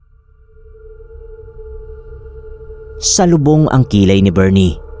Salubong ang kilay ni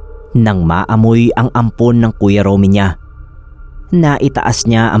Bernie nang maamoy ang ampon ng Kuya Romy niya. Naitaas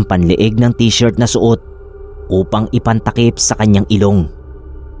niya ang panliig ng t-shirt na suot upang ipantakip sa kanyang ilong.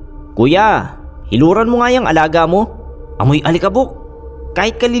 "Kuya, hiluran mo nga yung alaga mo. Amoy alikabok.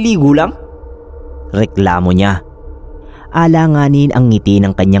 Kahit kaliligo lang." Reklamo niya. Alanganin ang ngiti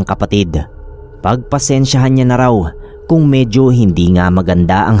ng kanyang kapatid. Pagpasensyahan niya na raw kung medyo hindi nga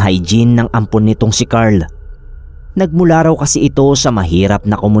maganda ang hygiene ng ampon nitong si Carl. Nagmula raw kasi ito sa mahirap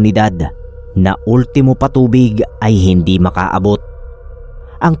na komunidad na ultimo patubig ay hindi makaabot.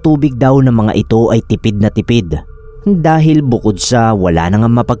 Ang tubig daw ng mga ito ay tipid na tipid dahil bukod sa wala nang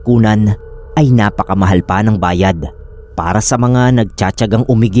mapagkunan ay napakamahal pa ng bayad para sa mga nagtsatsagang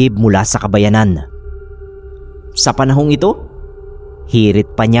umigib mula sa kabayanan. Sa panahong ito,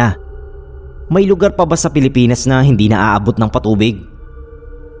 hirit pa niya. May lugar pa ba sa Pilipinas na hindi naaabot ng patubig?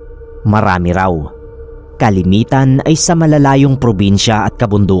 Marami raw. Kalimitan ay sa malalayong probinsya at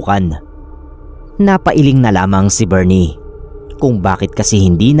kabundukan. Napailing na lamang si Bernie kung bakit kasi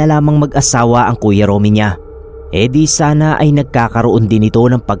hindi na lamang mag-asawa ang Kuya Romy niya. Di sana ay nagkakaroon din ito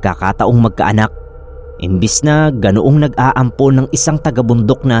ng pagkakataong magkaanak. Imbis na ganoong nag-aampon ng isang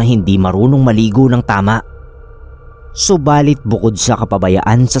tagabundok na hindi marunong maligo ng tama. Subalit bukod sa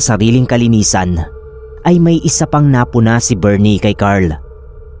kapabayaan sa sariling kalinisan, ay may isa pang napuna si Bernie kay Carl.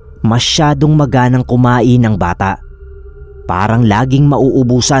 Masyadong maganang kumain ng bata. Parang laging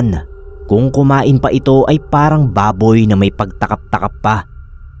mauubusan. Kung kumain pa ito ay parang baboy na may pagtakap-takap pa.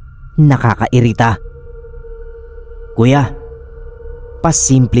 Nakakairita. "Kuya,"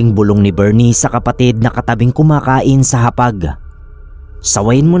 pasimpleng bulong ni Bernie sa kapatid na katabing kumakain sa hapag.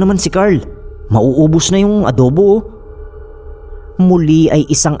 "Sawayin mo naman si Carl. Mauubos na yung adobo." Muli ay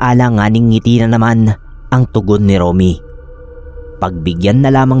isang alanganing ngiti na naman ang tugon ni Romy. Pagbigyan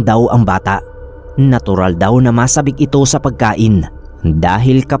na lamang daw ang bata. Natural daw na masabik ito sa pagkain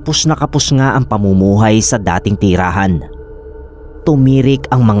dahil kapos na kapos nga ang pamumuhay sa dating tirahan. Tumirik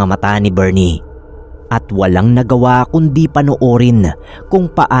ang mga mata ni Bernie at walang nagawa kundi panoorin kung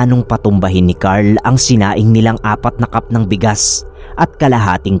paanong patumbahin ni Carl ang sinaing nilang 4 na cup ng bigas at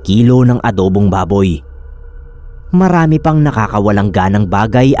kalahating kilo ng adobong baboy. Marami pang nakakawalang ganang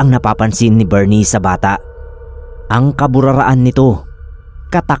bagay ang napapansin ni Bernie sa bata. Ang kaburaraan nito,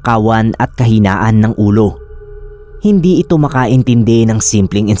 katakawan at kahinaan ng ulo. Hindi ito makaintindi ng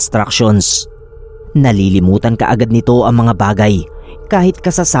simpleng instructions. Nalilimutan kaagad nito ang mga bagay kahit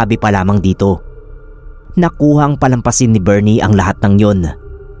kasasabi pa lamang dito. Nakuhang palampasin ni Bernie ang lahat ng yon,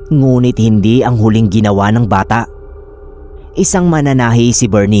 ngunit hindi ang huling ginawa ng bata. Isang mananahi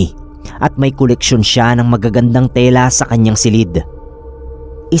si Bernie at may koleksyon siya ng magagandang tela sa kanyang silid.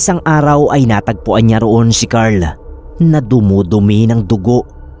 Isang araw ay natagpuan niya roon si Carl na dumudumi ng dugo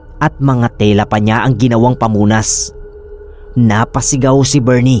at mga tela pa niya ang ginawang pamunas. Napasigaw si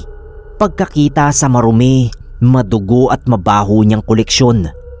Bernie pagkakita sa marumi, madugo at mabaho niyang koleksyon.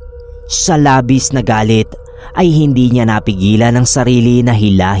 Sa labis na galit ay hindi niya napigilan ang sarili na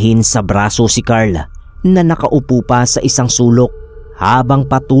hilahin sa braso si Carl na nakaupo pa sa isang sulok habang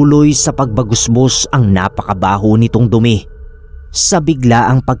patuloy sa pagbagusbos ang napakabaho nitong dumi. Sa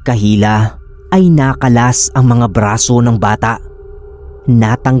biglaang pagkahila ay nakalas ang mga braso ng bata.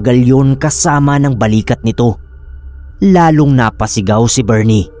 Natanggal yon kasama ng balikat nito. Lalong napasigaw si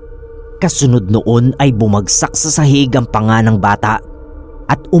Bernie. Kasunod noon ay bumagsak sa sahig ang panga ng bata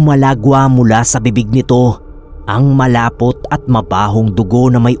at umalagwa mula sa bibig nito ang malapot at mabahong dugo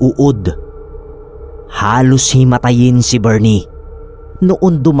na may uod. Halos himatayin si Bernie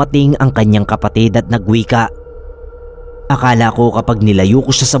noon dumating ang kanyang kapatid at nagwika. Akala ko kapag nilayo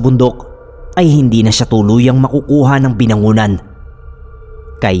ko siya sa bundok ay hindi na siya tuluyang makukuha ng binangunan.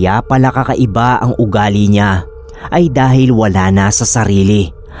 Kaya pala kakaiba ang ugali niya ay dahil wala na sa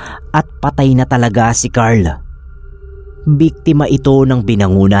sarili at patay na talaga si Carl. Biktima ito ng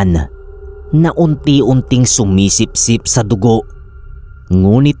binangunan na unti-unting sumisip-sip sa dugo.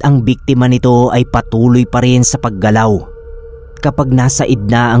 Ngunit ang biktima nito ay patuloy pa rin sa paggalaw. Kapag nasa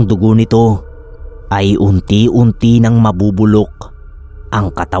idna ang dugo nito ay unti-unti nang mabubulok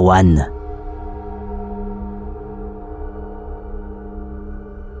ang katawan.